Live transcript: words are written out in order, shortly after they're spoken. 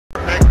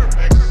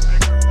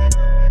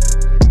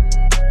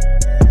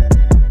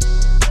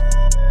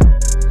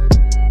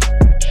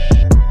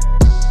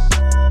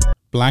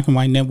Black and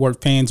White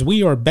Network fans,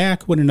 we are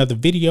back with another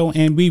video,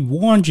 and we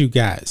warned you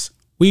guys.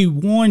 We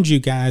warned you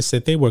guys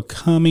that they were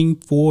coming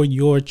for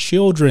your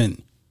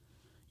children.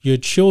 Your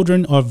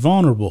children are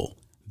vulnerable.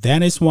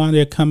 That is why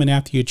they're coming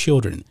after your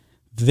children.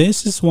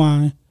 This is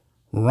why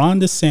Ron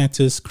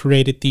DeSantis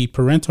created the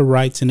Parental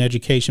Rights and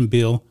Education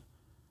Bill,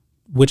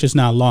 which is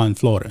now law in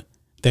Florida.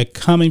 They're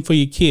coming for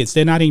your kids.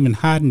 They're not even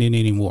hiding it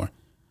anymore.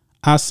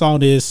 I saw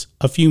this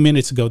a few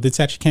minutes ago. This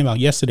actually came out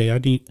yesterday. I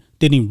didn't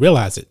even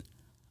realize it.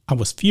 I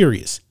was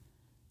furious.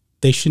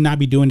 They should not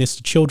be doing this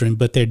to children,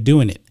 but they're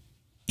doing it.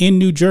 In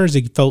New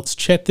Jersey, folks,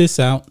 check this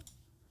out.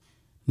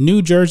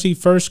 New Jersey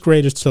first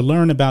graders to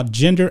learn about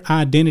gender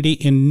identity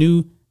in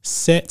new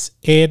sex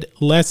ed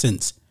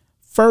lessons.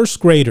 First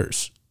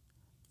graders.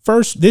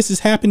 This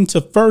is happening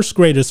to first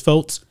graders,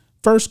 folks.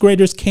 First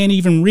graders can't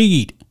even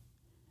read.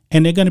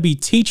 And they're going to be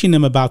teaching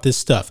them about this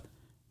stuff.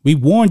 We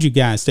warned you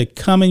guys, they're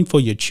coming for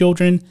your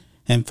children.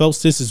 And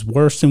folks, this is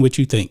worse than what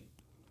you think.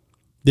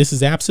 This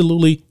is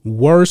absolutely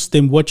worse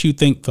than what you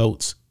think,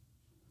 folks.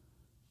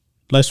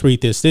 Let's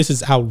read this. This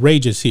is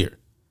outrageous here.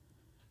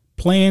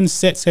 Planned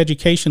sex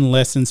education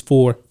lessons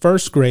for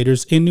first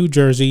graders in New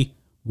Jersey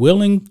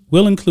will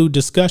include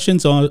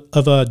discussions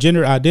of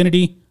gender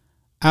identity,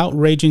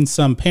 outraging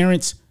some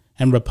parents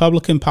and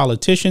Republican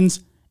politicians,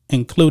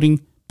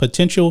 including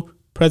potential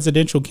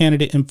presidential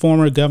candidate and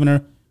former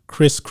Governor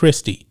Chris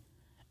Christie.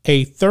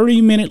 A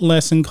 30-minute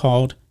lesson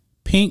called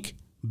Pink,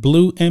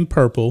 Blue, and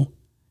Purple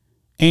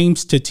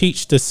aims to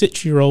teach the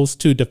 6-year-olds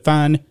to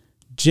define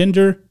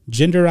gender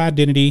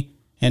identity,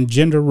 and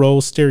gender role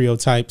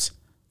stereotypes,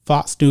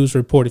 Fox News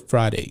reported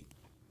Friday.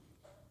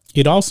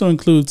 It also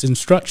includes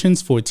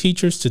instructions for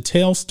teachers to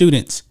tell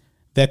students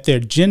that their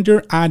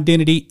gender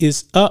identity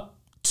is up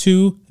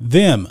to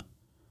them,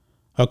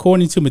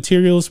 according to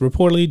materials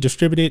reportedly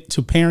distributed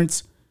to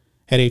parents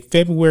at a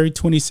February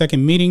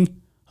 22nd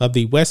meeting of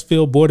the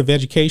Westfield Board of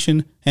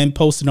Education and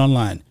posted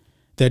online.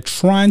 They're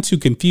trying to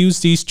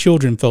confuse these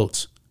children,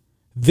 folks.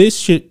 This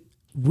should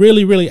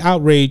really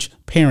outrage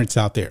parents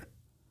out there.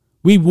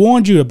 We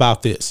warned you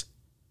about this.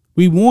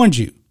 We warned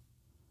you.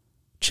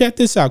 Check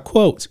this out.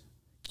 Quote,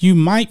 you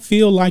might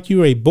feel like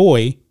you're a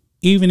boy,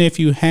 even if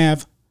you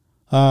have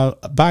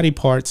body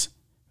parts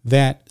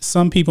that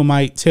some people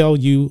might tell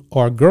you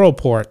are girl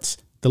parts,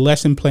 the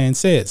lesson plan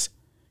says.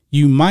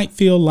 You might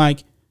feel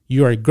like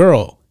you're a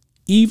girl,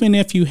 even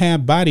if you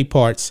have body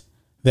parts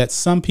that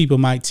some people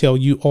might tell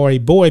you are a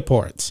boy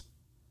parts.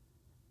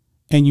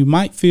 And you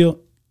might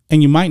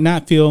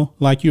not feel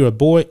like you're a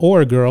boy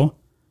or a girl,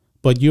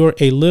 but you're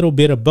a little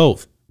bit of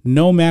both.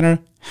 No matter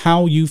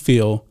how you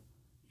feel,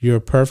 you're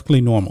perfectly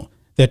normal.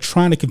 They're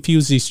trying to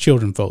confuse these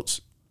children,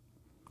 folks.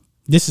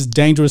 This is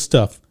dangerous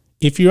stuff.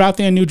 If you're out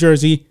there in New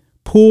Jersey,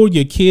 pull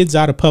your kids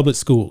out of public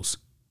schools.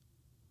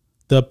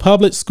 The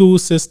public school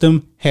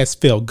system has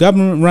failed.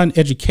 Government-run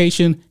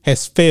education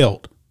has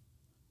failed.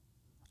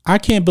 I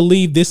can't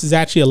believe this is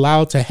actually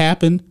allowed to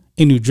happen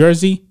in New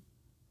Jersey.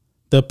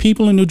 The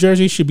people in New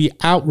Jersey should be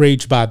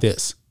outraged by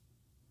this.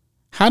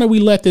 How do we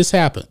let this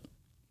happen?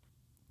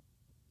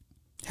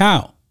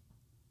 How?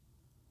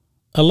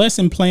 A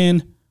lesson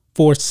plan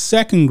for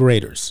second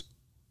graders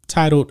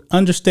titled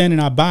Understanding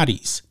Our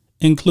Bodies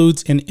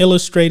includes an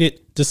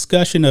illustrated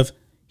discussion of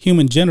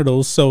human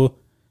genitals so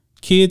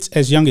kids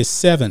as young as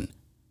 7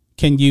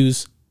 can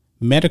use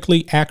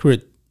medically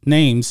accurate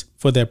names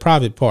for their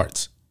private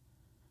parts.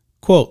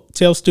 Quote,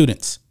 tell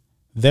students,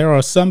 there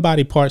are some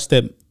body parts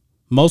that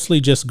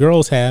mostly just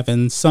girls have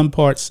and some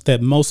parts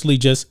that mostly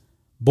just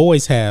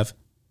boys have,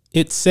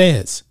 it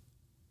says.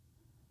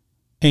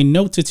 A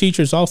note to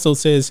teachers also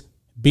says,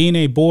 being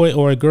a boy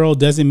or a girl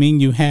doesn't mean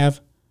you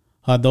have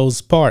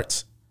those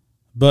parts.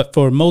 But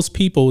for most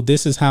people,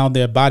 this is how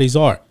their bodies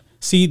are.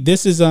 See,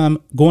 this is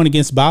going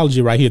against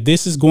biology right here.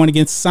 This is going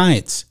against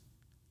science.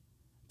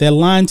 They're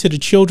lying to the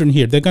children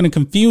here. They're going to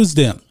confuse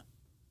them.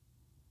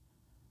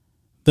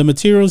 The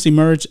materials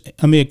emerged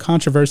amid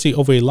controversy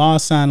over a law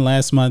signed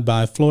last month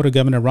by Florida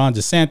Governor Ron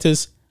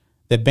DeSantis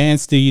that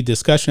bans the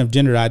discussion of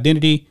gender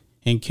identity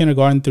in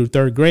kindergarten through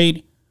 3rd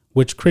grade,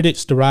 which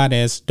critics deride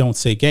as "don't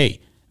say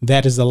gay."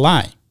 That is a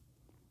lie.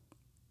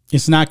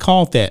 It's not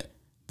called that.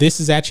 This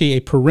is actually a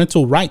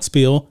parental rights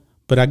bill,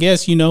 but I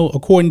guess, you know,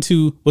 according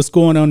to what's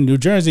going on in New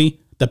Jersey,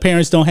 the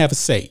parents don't have a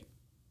say.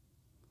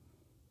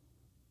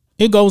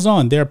 It goes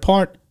on. They're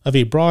part of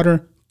a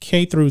broader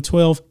K through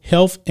 12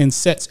 health and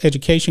sex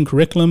education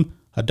curriculum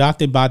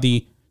adopted by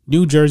the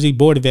New Jersey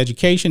Board of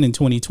Education in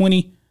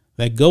 2020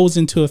 that goes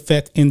into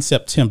effect in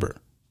September.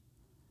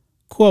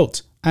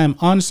 Quote, I am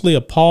honestly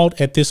appalled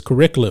at this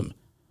curriculum.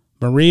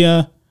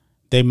 Maria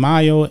de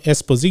Mayo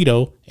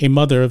Esposito, a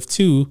mother of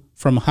 2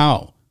 from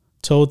Howe,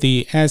 told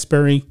the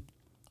Asbury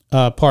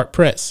Park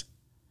Press.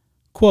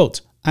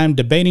 Quote, I am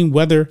debating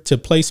whether to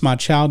place my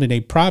child in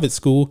a private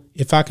school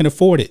if I can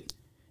afford it.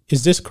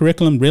 Is this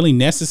curriculum really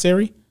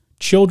necessary?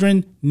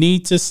 Children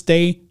need to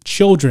stay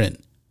children.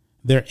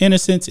 Their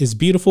innocence is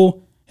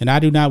beautiful, and I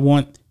do not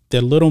want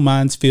their little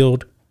minds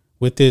filled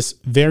with this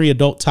very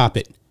adult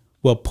topic.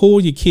 Well,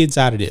 pull your kids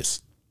out of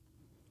this.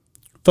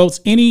 Folks,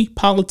 any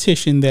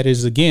politician that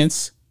is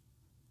against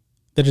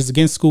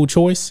school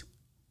choice,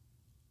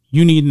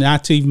 you need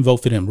not to even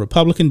vote for them,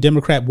 Republican,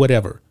 Democrat,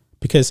 whatever,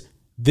 because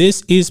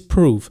this is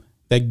proof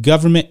that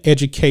government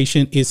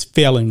education is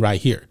failing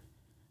right here.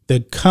 They're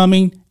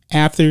coming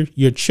after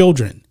your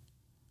children.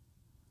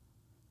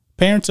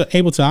 Parents are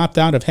able to opt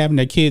out of having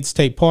their kids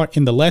take part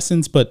in the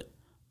lessons, but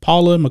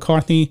Paula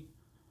McCarthy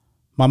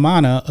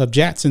Mamana of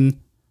Jackson,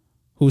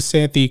 who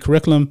said the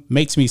curriculum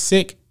makes me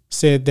sick,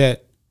 said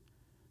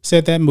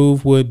that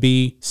move would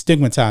be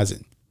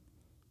stigmatizing.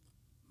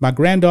 My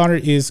granddaughter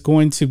is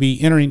going to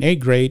be entering 8th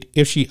grade.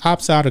 If she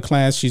opts out of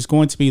class, she's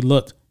going to be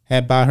looked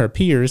at by her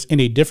peers in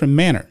a different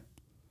manner.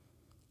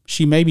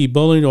 She may be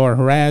bullied or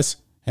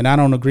harassed, and I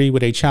don't agree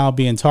with a child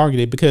being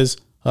targeted because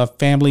of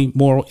family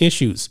moral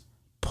issues.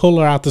 Pull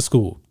her out the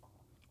school.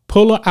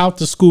 Pull her out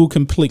the school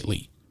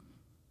completely.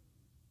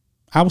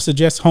 I would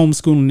suggest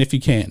homeschooling if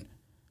you can.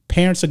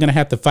 Parents are going to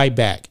have to fight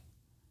back.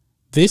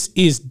 This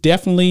is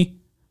definitely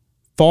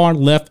far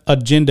left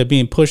agenda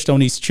being pushed on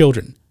these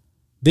children.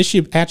 This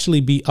should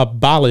actually be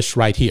abolished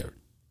right here.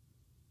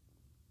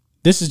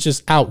 This is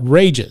just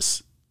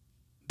outrageous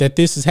that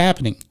this is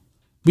happening.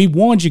 We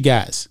warned you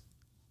guys.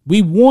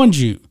 We warned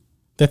you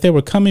that they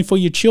were coming for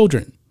your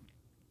children.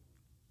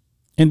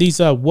 And these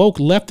woke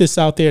leftists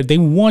out there, they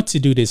want to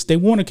do this. They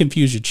want to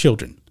confuse your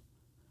children.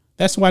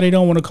 That's why they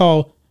don't want to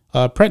call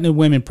pregnant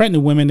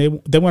women.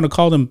 They want to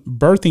call them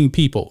birthing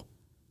people,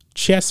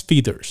 chest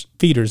feeders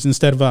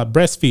instead of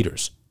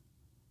breastfeeders.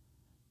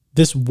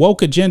 This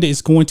woke agenda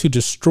is going to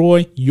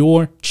destroy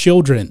your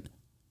children.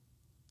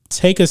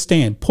 Take a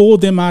stand. Pull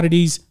them out of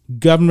these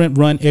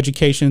government-run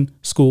education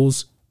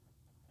schools,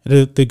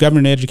 the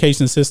government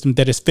education system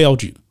that has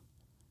failed you.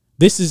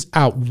 This is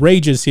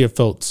outrageous here,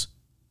 folks.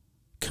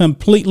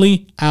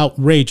 Completely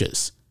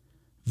outrageous.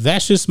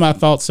 That's just my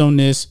thoughts on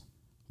this.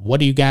 What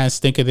do you guys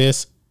think of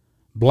this?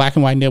 Black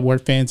and White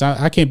Network fans,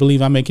 I can't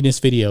believe I'm making this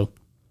video.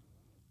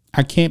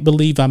 I can't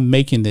believe I'm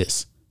making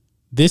this.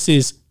 This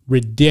is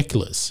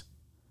ridiculous.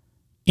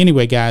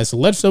 Anyway, guys,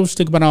 let us know what you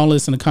think about all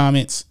this in the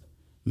comments.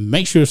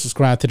 Make sure to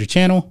subscribe to the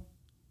channel,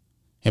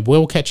 and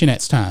we'll catch you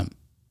next time.